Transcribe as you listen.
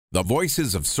The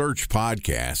Voices of Search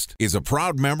podcast is a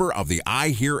proud member of the I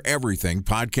Hear Everything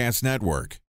podcast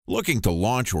network. Looking to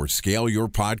launch or scale your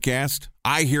podcast?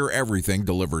 I Hear Everything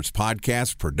delivers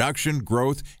podcast production,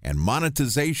 growth, and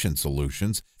monetization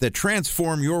solutions that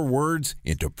transform your words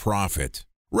into profit.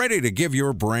 Ready to give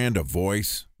your brand a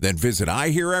voice? Then visit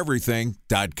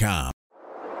iheareverything.com.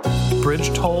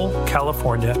 Bridge toll,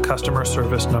 California, customer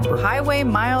service number. Highway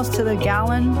miles to the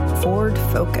gallon, Ford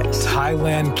Focus.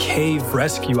 Thailand cave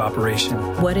rescue operation.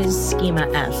 What is Schema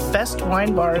F? Best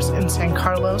wine bars in San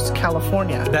Carlos,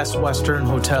 California. Best Western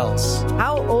hotels.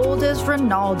 How old is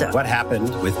Ronaldo? What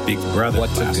happened with Big Brother?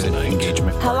 What's a good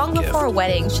engagement? How long before a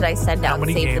wedding should I send out How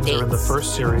many save the games dates? are in the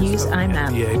first series? Use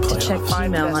IMAP to check playoffs.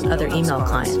 email on other email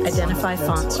clients. Identify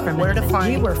fonts from Where to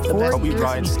find We were the 4 best years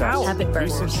out. Have it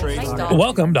burn.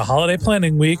 Welcome to Holiday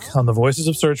Planning Week on the Voices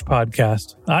of Search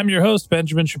podcast. I'm your host,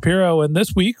 Benjamin Shapiro, and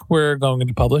this week we're going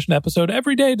to publish an episode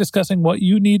every day discussing what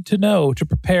you need to know to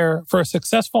prepare for a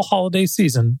successful holiday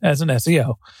season as an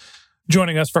SEO.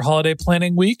 Joining us for Holiday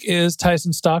Planning Week is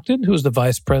Tyson Stockton, who is the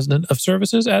Vice President of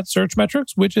Services at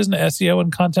Searchmetrics, which is an SEO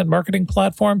and content marketing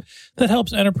platform that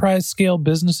helps enterprise scale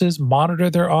businesses monitor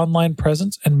their online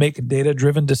presence and make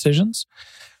data-driven decisions.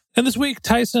 And this week,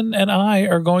 Tyson and I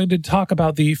are going to talk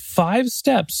about the 5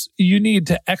 steps you need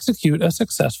to execute a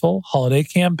successful holiday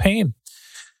campaign.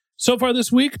 So far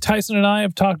this week, Tyson and I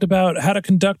have talked about how to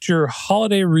conduct your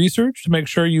holiday research to make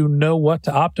sure you know what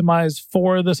to optimize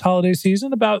for this holiday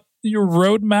season, about your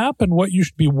roadmap and what you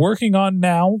should be working on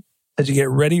now as you get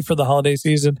ready for the holiday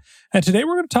season. And today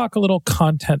we're going to talk a little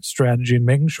content strategy and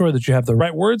making sure that you have the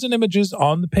right words and images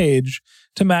on the page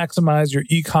to maximize your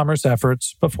e-commerce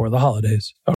efforts before the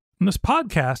holidays. And this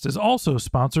podcast is also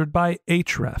sponsored by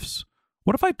Ahrefs.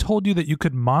 What if I told you that you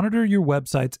could monitor your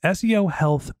website's SEO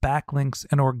health, backlinks,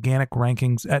 and organic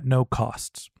rankings at no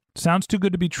costs? Sounds too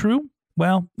good to be true?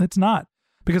 Well, it's not,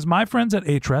 because my friends at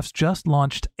Ahrefs just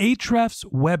launched Ahrefs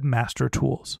Webmaster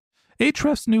Tools.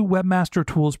 Ahrefs' new Webmaster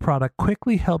Tools product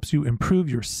quickly helps you improve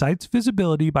your site's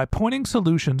visibility by pointing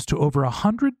solutions to over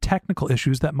 100 technical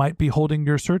issues that might be holding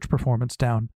your search performance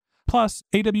down. Plus,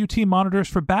 AWT monitors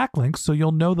for backlinks so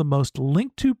you'll know the most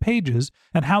linked to pages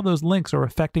and how those links are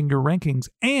affecting your rankings.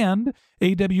 And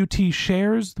AWT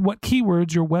shares what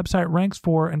keywords your website ranks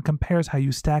for and compares how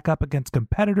you stack up against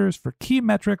competitors for key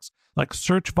metrics like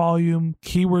search volume,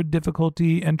 keyword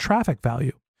difficulty, and traffic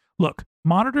value. Look,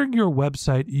 monitoring your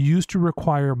website used to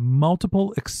require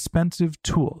multiple expensive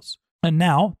tools. And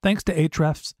now, thanks to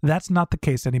Ahrefs, that's not the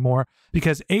case anymore,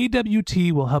 because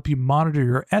AWT will help you monitor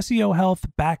your SEO health,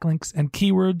 backlinks, and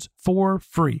keywords for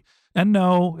free. And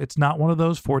no, it's not one of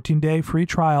those 14-day free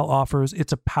trial offers.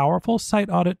 It's a powerful site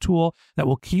audit tool that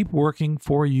will keep working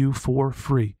for you for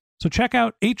free. So check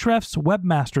out Ahrefs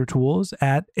Webmaster Tools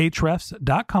at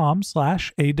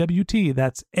ahrefs.com/AWT.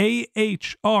 That's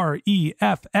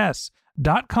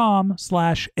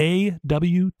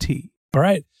ahrefs.com/AWT. All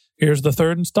right. Here's the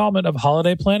third installment of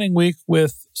Holiday Planning Week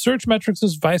with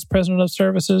Searchmetrics' Vice President of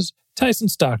Services, Tyson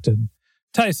Stockton.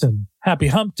 Tyson, happy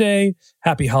hump day,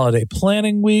 happy Holiday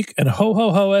Planning Week, and ho,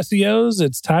 ho, ho, SEOs,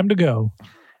 it's time to go.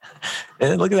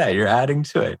 And look at that, you're adding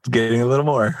to it, getting a little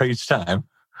more each time.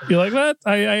 You like that?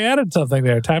 I added something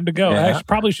there, time to go. Yeah. I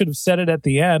probably should have said it at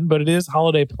the end, but it is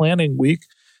Holiday Planning Week,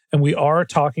 and we are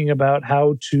talking about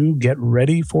how to get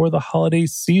ready for the holiday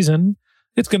season.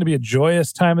 It's going to be a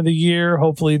joyous time of the year.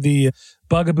 Hopefully the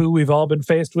bugaboo we've all been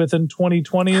faced with in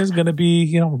 2020 is going to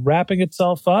be, wrapping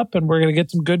itself up, and we're going to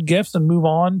get some good gifts and move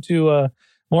on to a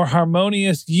more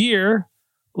harmonious year.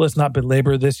 Let's not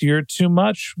belabor this year too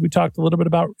much. We talked a little bit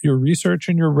about your research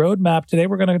and your roadmap. Today,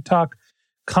 we're going to talk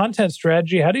content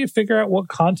strategy. How do you figure out what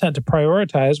content to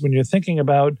prioritize when you're thinking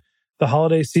about the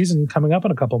holiday season coming up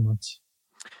in a couple months?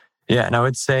 Yeah, and I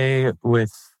would say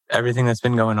with everything that's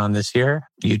been going on this year,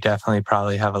 you definitely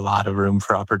probably have a lot of room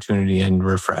for opportunity and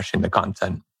refreshing the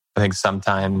content. I think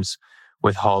sometimes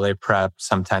with holiday prep,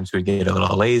 sometimes we get a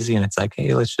little lazy and it's like,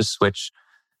 hey, let's just switch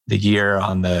the year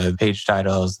on the page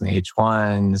titles and the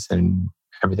H1s and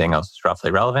everything else is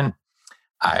roughly relevant.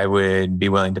 I would be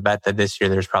willing to bet that this year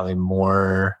there's probably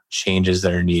more changes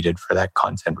that are needed for that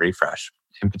content refresh.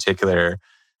 In particular,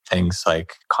 things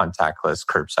like contactless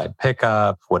curbside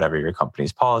pickup, whatever your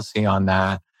company's policy on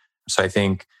that. So I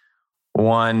think,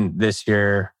 one, this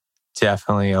year,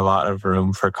 definitely a lot of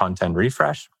room for content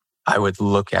refresh. I would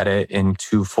look at it in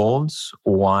 2 folds.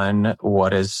 One,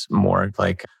 what is more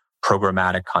like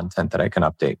programmatic content that I can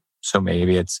update? So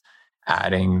maybe it's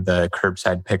adding the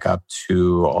curbside pickup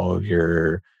to all of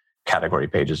your category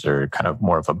pages, or kind of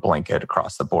more of a blanket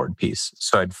across the board piece.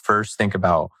 So I'd first think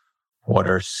about What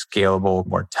are scalable,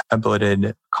 more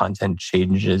templated content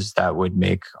changes that would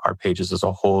make our pages as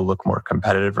a whole look more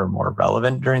competitive or more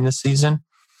relevant during the season?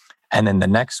 And then the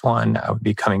next one, I would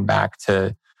be coming back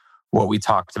to what we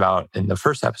talked about in the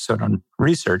first episode on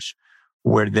research,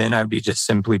 where then I'd be just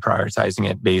simply prioritizing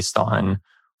it based on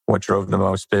what drove the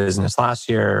most business last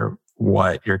year,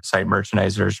 what your site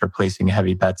merchandisers are placing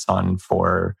heavy bets on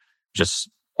for just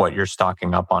what you're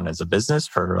stocking up on as a business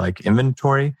for like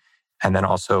inventory, and then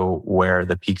also where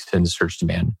the peaks in search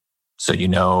demand. So,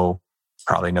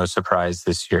 probably no surprise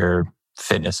this year,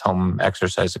 fitness home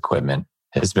exercise equipment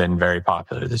has been very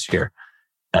popular this year.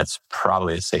 That's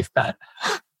probably a safe bet.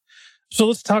 So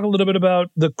let's talk a little bit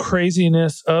about the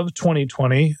craziness of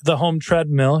 2020. The home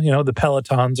treadmill, the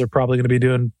Pelotons are probably going to be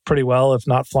doing pretty well, if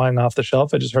not flying off the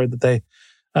shelf. I just heard that they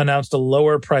announced a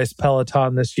lower price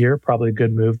Peloton this year. Probably a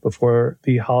good move before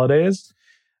the holidays.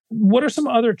 What are some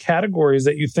other categories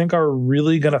that you think are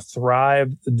really going to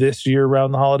thrive this year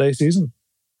around the holiday season?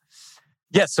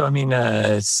 Yeah, so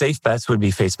safe bets would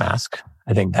be face mask.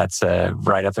 I think that's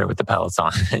right up there with the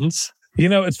Pelotons.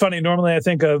 It's funny. Normally I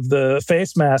think of the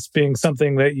face mask being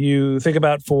something that you think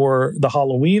about for the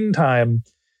Halloween time.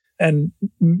 And,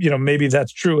 maybe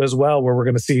that's true as well, where we're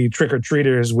going to see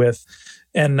trick-or-treaters with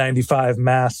N95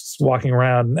 masks walking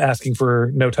around asking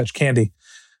for no-touch candy.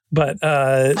 But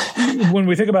when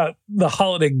we think about the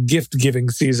holiday gift-giving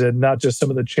season, not just some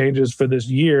of the changes for this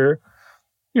year,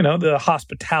 the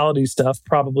hospitality stuff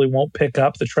probably won't pick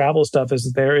up. The travel stuff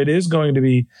isn't there. It is going to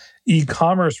be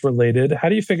e-commerce related. How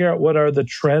do you figure out what are the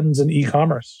trends in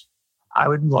e-commerce? I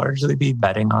would largely be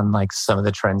betting on some of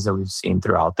the trends that we've seen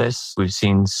throughout this. We've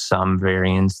seen some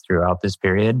variance throughout this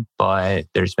period, but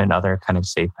there's been other kind of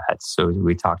safe bets. So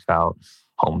we talked about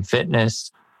home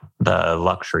fitness. The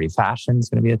luxury fashion is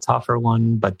going to be a tougher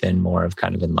one, but then more of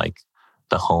kind of in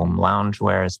the home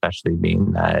loungewear, especially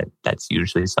being that that's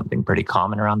usually something pretty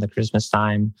common around the Christmas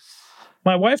time.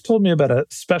 My wife told me about a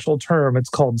special term. It's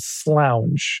called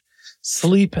slounge,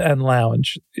 sleep and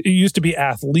lounge. It used to be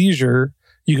athleisure.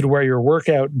 You could wear your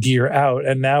workout gear out,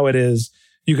 and now it is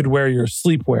you could wear your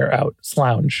sleepwear out,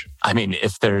 slounge.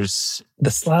 If there's... The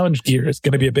slounge gear is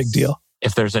going to be a big deal.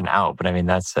 If there's an out, but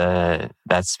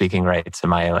that's speaking right to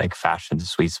my fashion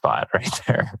sweet spot right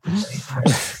there.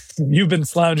 You've been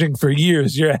slounging for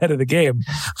years. You're ahead of the game.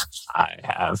 I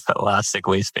have elastic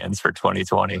waistbands for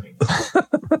 2020.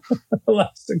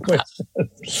 Elastic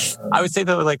waistbands. I would say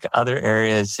though, other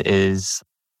areas is,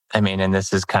 and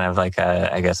this is kind of I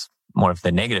guess more of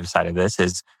the negative side of this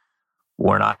is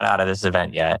we're not out of this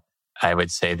event yet. I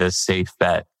would say the safe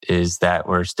bet is that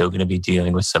we're still going to be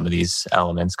dealing with some of these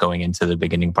elements going into the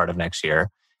beginning part of next year.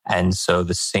 And so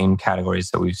the same categories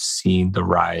that we've seen the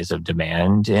rise of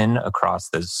demand in across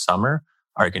this summer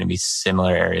are going to be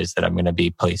similar areas that I'm going to be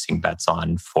placing bets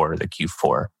on for the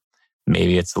Q4.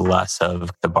 Maybe it's less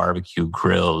of the barbecue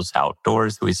grills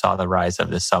outdoors that we saw the rise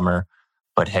of this summer.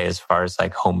 But hey, as far as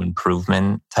home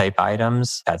improvement type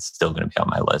items, that's still going to be on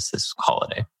my list this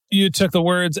holiday. You took the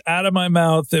words out of my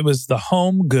mouth. It was the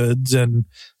home goods and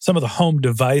some of the home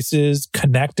devices,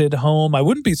 connected home. I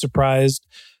wouldn't be surprised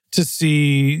to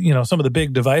see, some of the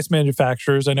big device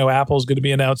manufacturers. I know Apple's going to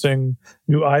be announcing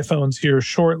new iPhones here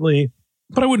shortly,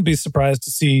 but I wouldn't be surprised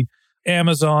to see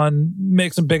Amazon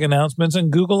make some big announcements and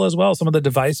Google as well, some of the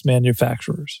device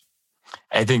manufacturers.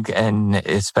 I think, and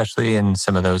especially in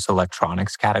some of those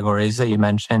electronics categories that you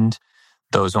mentioned,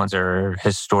 those ones are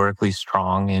historically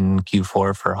strong in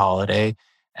Q4 for holiday.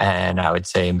 And I would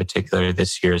say in particular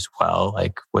this year as well,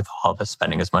 with all of us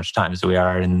spending as much time as we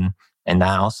are in the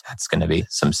house, that's going to be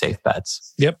some safe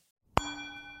bets. Yep.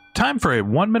 Time for a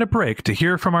 1-minute break to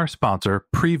hear from our sponsor,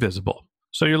 Previsible.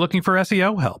 So you're looking for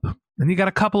SEO help, and you got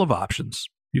a couple of options.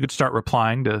 You could start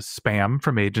replying to spam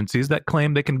from agencies that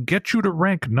claim they can get you to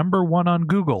rank #1 on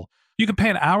Google. You can pay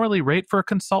an hourly rate for a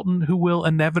consultant who will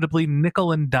inevitably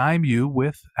nickel and dime you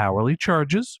with hourly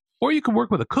charges. Or you can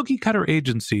work with a cookie-cutter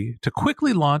agency to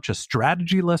quickly launch a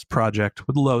strategy-less project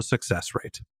with low success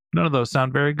rate. None of those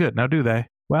sound very good, now do they?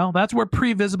 Well, that's where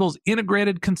Previsible's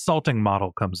integrated consulting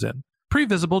model comes in.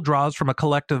 Previsible draws from a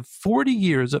collective 40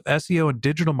 years of SEO and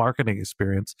digital marketing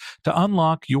experience to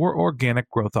unlock your organic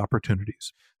growth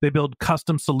opportunities. They build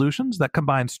custom solutions that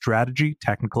combine strategy,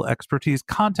 technical expertise,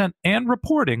 content, and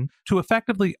reporting to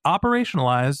effectively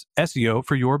operationalize SEO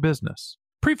for your business.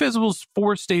 Previsible's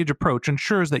 4-stage approach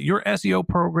ensures that your SEO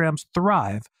programs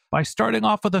thrive by starting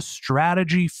off with a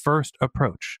strategy-first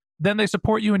approach. Then they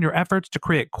support you in your efforts to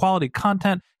create quality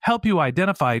content, help you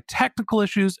identify technical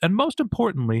issues, and most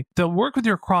importantly, they'll work with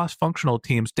your cross-functional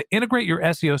teams to integrate your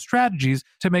SEO strategies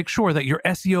to make sure that your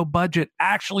SEO budget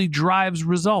actually drives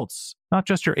results, not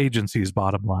just your agency's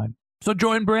bottom line. So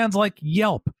join brands like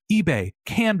Yelp, eBay,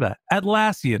 Canva,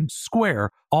 Atlassian,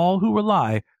 Square, all who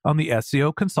rely on the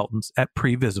SEO consultants at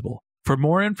Previsible. For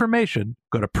more information,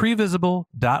 go to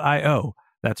previsible.io.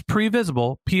 That's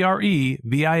Previsible,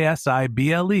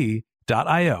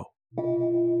 Previsible.io.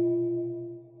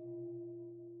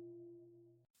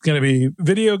 Going to be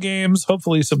video games,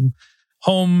 hopefully some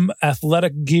home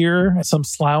athletic gear, some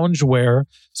loungewear.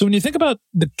 So when you think about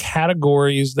the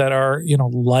categories that are,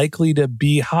 likely to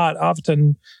be hot,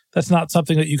 often that's not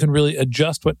something that you can really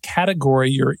adjust what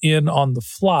category you're in on the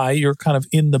fly. You're kind of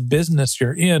in the business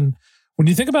you're in. When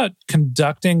you think about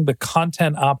conducting the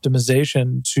content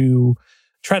optimization to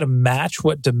try to match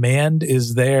what demand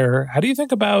is there, how do you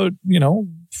think about,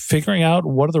 figuring out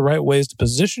what are the right ways to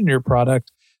position your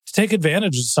product to take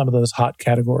advantage of some of those hot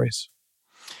categories?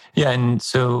 Yeah, and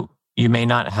so you may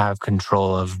not have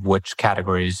control of which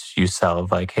categories you sell.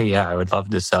 Like, hey, yeah, I would love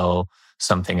to sell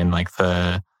something in like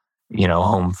the,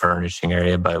 home furnishing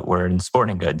area, but we're in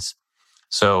sporting goods.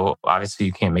 So obviously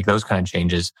you can't make those kind of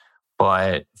changes.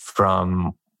 But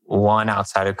from one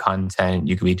outside of content,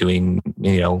 you could be doing,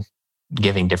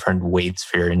 giving different weights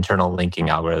for your internal linking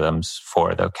algorithms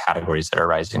for the categories that are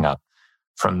rising up.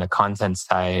 From the content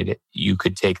side, you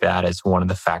could take that as one of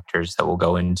the factors that will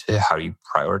go into how you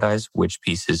prioritize which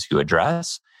pieces you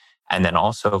address. And then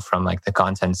also from like the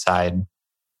content side,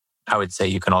 I would say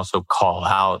you can also call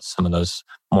out some of those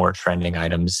more trending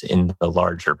items in the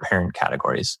larger parent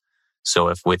categories. So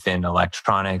if within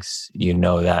electronics,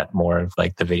 that more of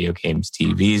like the video games,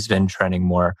 TV's been trending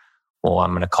more, well,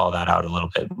 I'm going to call that out a little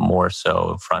bit more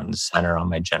so front and center on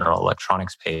my general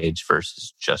electronics page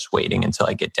versus just waiting until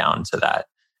I get down to that,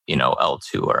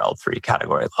 L2 or L3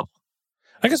 category level.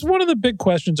 I guess one of the big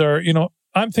questions are,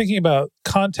 I'm thinking about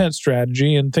content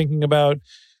strategy and thinking about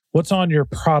what's on your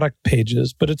product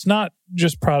pages, but it's not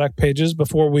just product pages.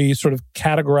 Before we sort of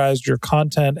categorized your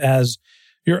content as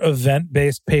your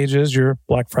event-based pages, your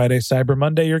Black Friday, Cyber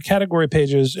Monday, your category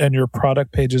pages, and your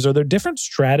product pages. Are there different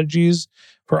strategies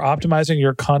for optimizing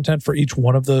your content for each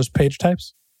one of those page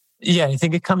types? Yeah, I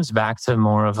think it comes back to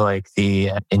more of like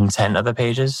the intent of the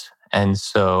pages. And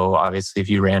so obviously if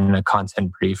you ran a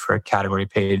content brief for a category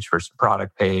page versus a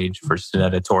product page versus an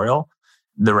editorial,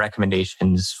 the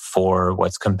recommendations for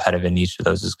what's competitive in each of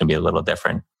those is going to be a little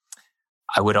different.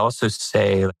 I would also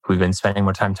say we've been spending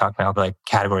more time talking about like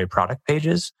category product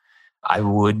pages. I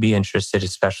would be interested,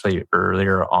 especially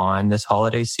earlier on this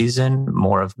holiday season,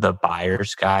 more of the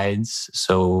buyer's guides.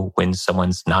 So when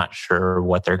someone's not sure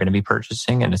what they're going to be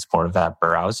purchasing and it's more of that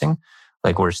browsing,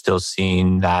 like we're still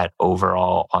seeing that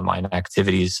overall online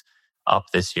activities up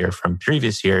this year from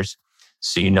previous years.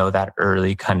 So that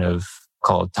early kind of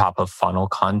called top of funnel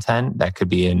content that could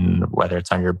be in whether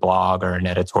it's on your blog or an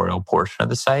editorial portion of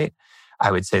the site. I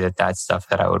would say that that's stuff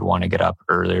that I would want to get up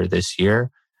earlier this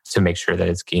year to make sure that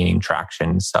it's gaining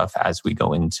traction and stuff as we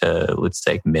go into, let's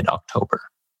say, mid-October.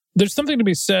 There's something to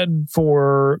be said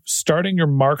for starting your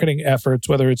marketing efforts,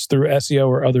 whether it's through SEO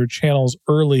or other channels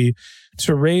early,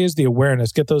 to raise the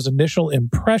awareness, get those initial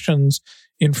impressions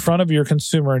in front of your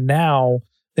consumer now.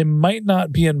 They might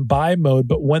not be in buy mode,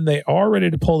 but when they are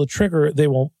ready to pull the trigger, they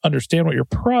will understand what your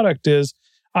product is.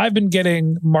 I've been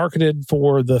getting marketed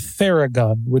for the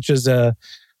Theragun, which is a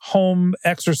home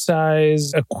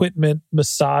exercise equipment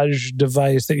massage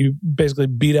device that you basically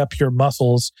beat up your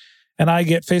muscles. And I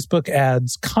get Facebook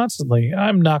ads constantly.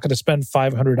 I'm not going to spend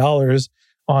 $500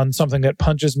 on something that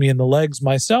punches me in the legs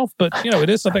myself, but it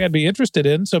is something I'd be interested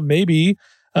in. So maybe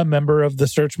a member of the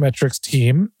Search Metrics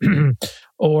team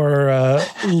or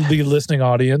the listening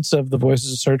audience of the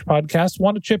Voices of Search podcast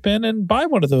want to chip in and buy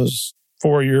one of those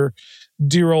for your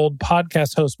dear old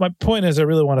podcast host. My point is I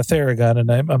really want a Theragun,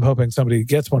 and I'm hoping somebody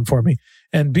gets one for me.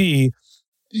 And B,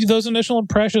 those initial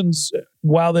impressions,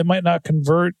 while they might not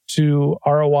convert to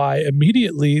ROI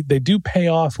immediately, they do pay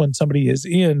off when somebody is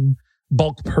in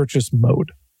bulk purchase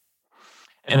mode.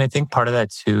 And I think part of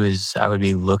that too is I would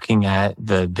be looking at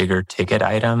the bigger ticket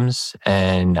items.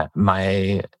 And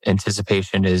my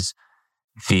anticipation is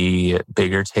the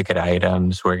bigger ticket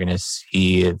items, we're going to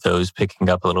see those picking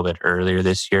up a little bit earlier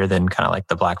this year than kind of like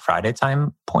the Black Friday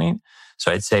time point.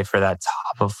 So I'd say for that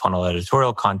top of funnel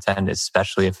editorial content,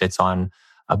 especially if it's on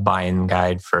a buying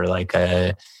guide for like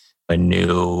a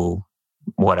new,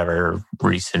 whatever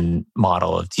recent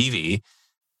model of TV,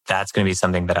 that's going to be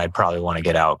something that I'd probably want to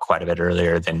get out quite a bit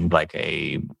earlier than like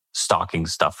a stocking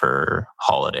stuffer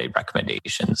holiday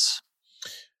recommendations.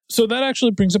 So that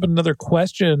actually brings up another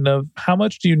question of how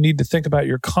much do you need to think about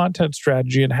your content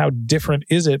strategy and how different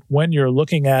is it when you're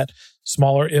looking at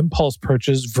smaller impulse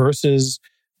purchase versus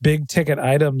big ticket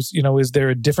items? Is there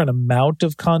a different amount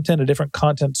of content, a different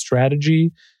content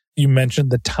strategy You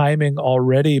mentioned the timing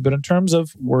already, but in terms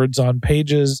of words on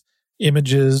pages,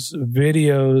 images,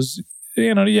 videos, do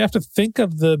you have to think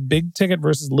of the big ticket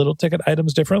versus little ticket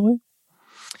items differently?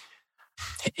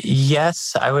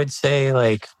 Yes, I would say,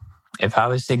 like, if I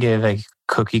was to give a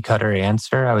cookie cutter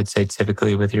answer, I would say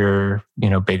typically with your,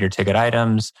 bigger ticket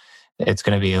items, it's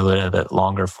going to be a little bit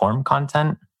longer form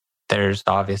content. There's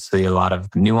obviously a lot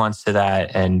of nuance to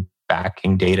that, and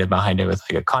backing data behind it with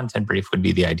like a content brief would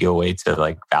be the ideal way to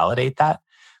like validate that.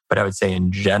 But I would say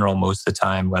in general, most of the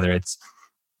time, whether it's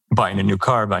buying a new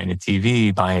car, buying a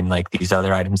TV, buying like these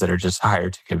other items that are just higher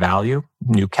ticket value,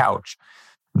 new couch,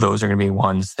 those are going to be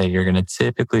ones that you're going to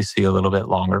typically see a little bit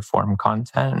longer form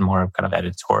content and more kind of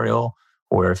editorial.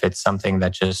 Or if it's something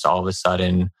that just all of a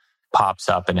sudden pops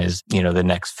up and is, the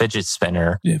next fidget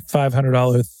spinner. Yeah,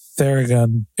 $500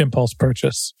 Theragun impulse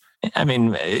purchase. I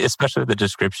mean, especially with the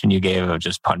description you gave of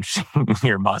just punching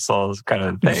your muscles kind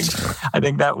of thing, I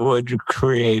think that would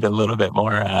create a little bit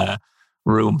more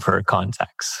room for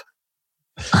context.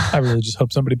 I really just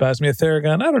hope somebody buys me a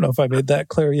Theragun. I don't know if I made that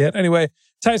clear yet. Anyway,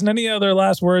 Tyson, any other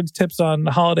last words, tips on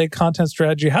holiday content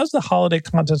strategy? How's the holiday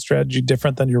content strategy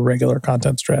different than your regular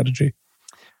content strategy?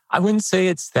 I wouldn't say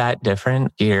it's that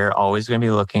different. You're always going to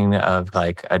be looking of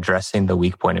like addressing the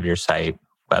weak point of your site,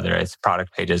 whether it's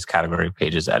product pages, category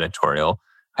pages, editorial.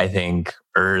 I think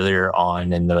earlier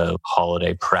on in the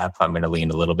holiday prep, I'm going to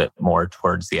lean a little bit more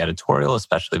towards the editorial,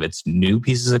 especially if it's new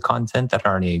pieces of content that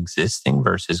are already existing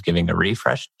versus giving a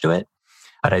refresh to it.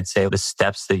 But I'd say the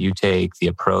steps that you take, the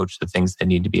approach, the things that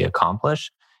need to be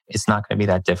accomplished, it's not going to be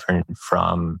that different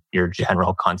from your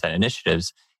general content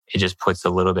initiatives. It just puts a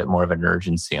little bit more of an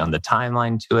urgency on the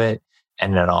timeline to it.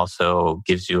 And it also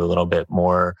gives you a little bit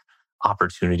more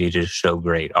opportunity to show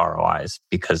great ROIs,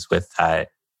 because with that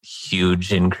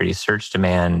huge increased search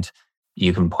demand,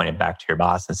 you can point it back to your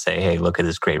boss and say, hey, look at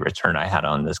this great return I had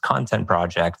on this content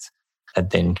project, that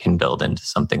then can build into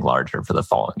something larger for the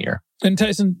following year. And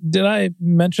Tyson, did I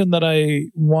mention that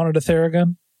I wanted a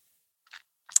Theragun?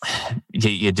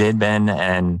 You did, Ben,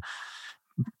 and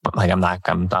like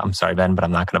I'm sorry, Ben, but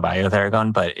I'm not going to buy you a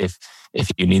Theragun. But if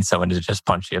you need someone to just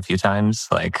punch you a few times,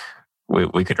 like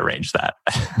we could arrange that.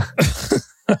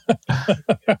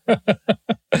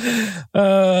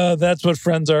 That's what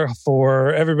friends are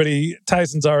for. Everybody,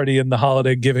 Tyson's already in the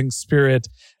holiday giving spirit.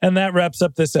 And that wraps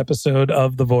up this episode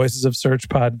of the Voices of Search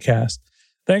podcast.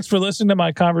 Thanks for listening to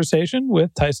my conversation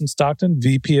with Tyson Stockton,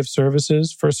 VP of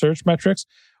Services for Searchmetrics.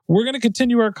 We're going to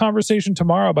continue our conversation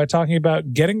tomorrow by talking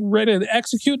about getting ready to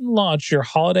execute and launch your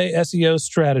holiday SEO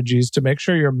strategies to make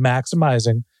sure you're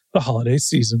maximizing the holiday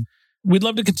season. We'd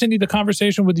love to continue the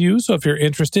conversation with you. So if you're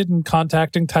interested in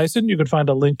contacting Tyson, you can find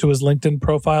a link to his LinkedIn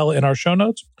profile in our show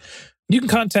notes. You can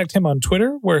contact him on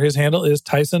Twitter, where his handle is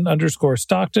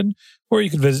Tyson_Stockton, or you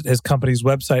can visit his company's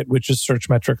website, which is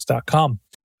searchmetrics.com.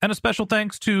 And a special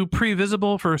thanks to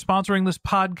Previsible for sponsoring this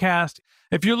podcast.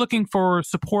 If you're looking for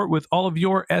support with all of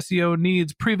your SEO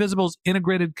needs, Previsible's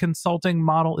integrated consulting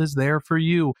model is there for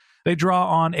you. They draw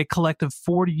on a collective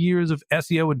 40 years of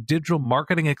SEO and digital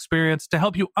marketing experience to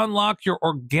help you unlock your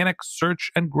organic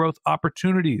search and growth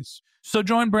opportunities. So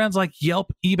join brands like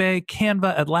Yelp, eBay,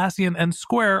 Canva, Atlassian, and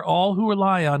Square, all who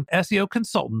rely on SEO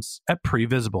consultants at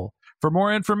Previsible. For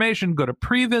more information, go to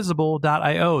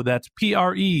previsible.io. That's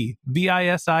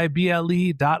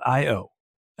previsible.io.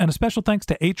 And a special thanks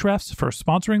to Ahrefs for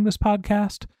sponsoring this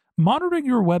podcast. Monitoring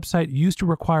your website used to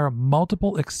require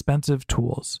multiple expensive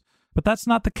tools, but that's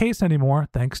not the case anymore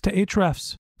thanks to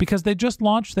Ahrefs, because they just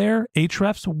launched their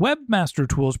Ahrefs Webmaster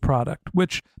Tools product,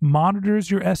 which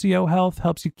monitors your SEO health,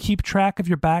 helps you keep track of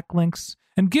your backlinks,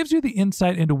 and gives you the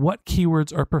insight into what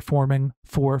keywords are performing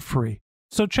for free.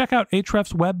 So check out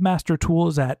Ahrefs Webmaster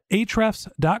Tools at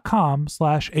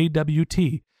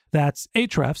ahrefs.com/AWT. That's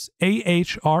Ahrefs,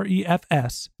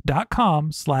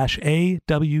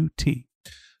 ahrefs.com/AWT.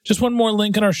 Just one more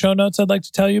link in our show notes I'd like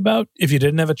to tell you about. If you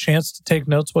didn't have a chance to take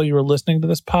notes while you were listening to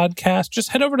this podcast, just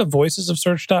head over to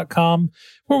voicesofsearch.com,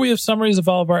 where we have summaries of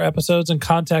all of our episodes and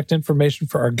contact information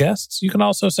for our guests. You can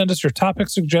also send us your topic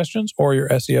suggestions or your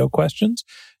SEO questions.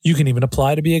 You can even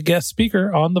apply to be a guest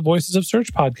speaker on the Voices of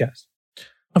Search podcast.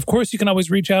 Of course, you can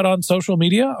always reach out on social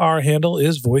media. Our handle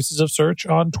is Voices of Search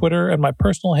on Twitter, and my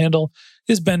personal handle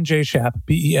is Ben J. Shap,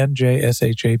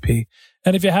 BenJShap.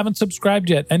 And if you haven't subscribed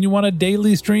yet and you want a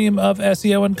daily stream of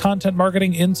SEO and content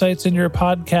marketing insights in your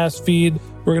podcast feed,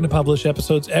 we're going to publish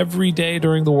episodes every day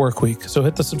during the work week. So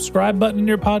hit the subscribe button in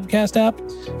your podcast app,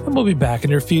 and we'll be back in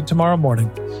your feed tomorrow morning.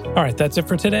 All right, that's it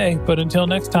for today. But until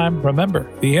next time,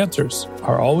 remember, the answers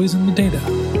are always in the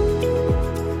data.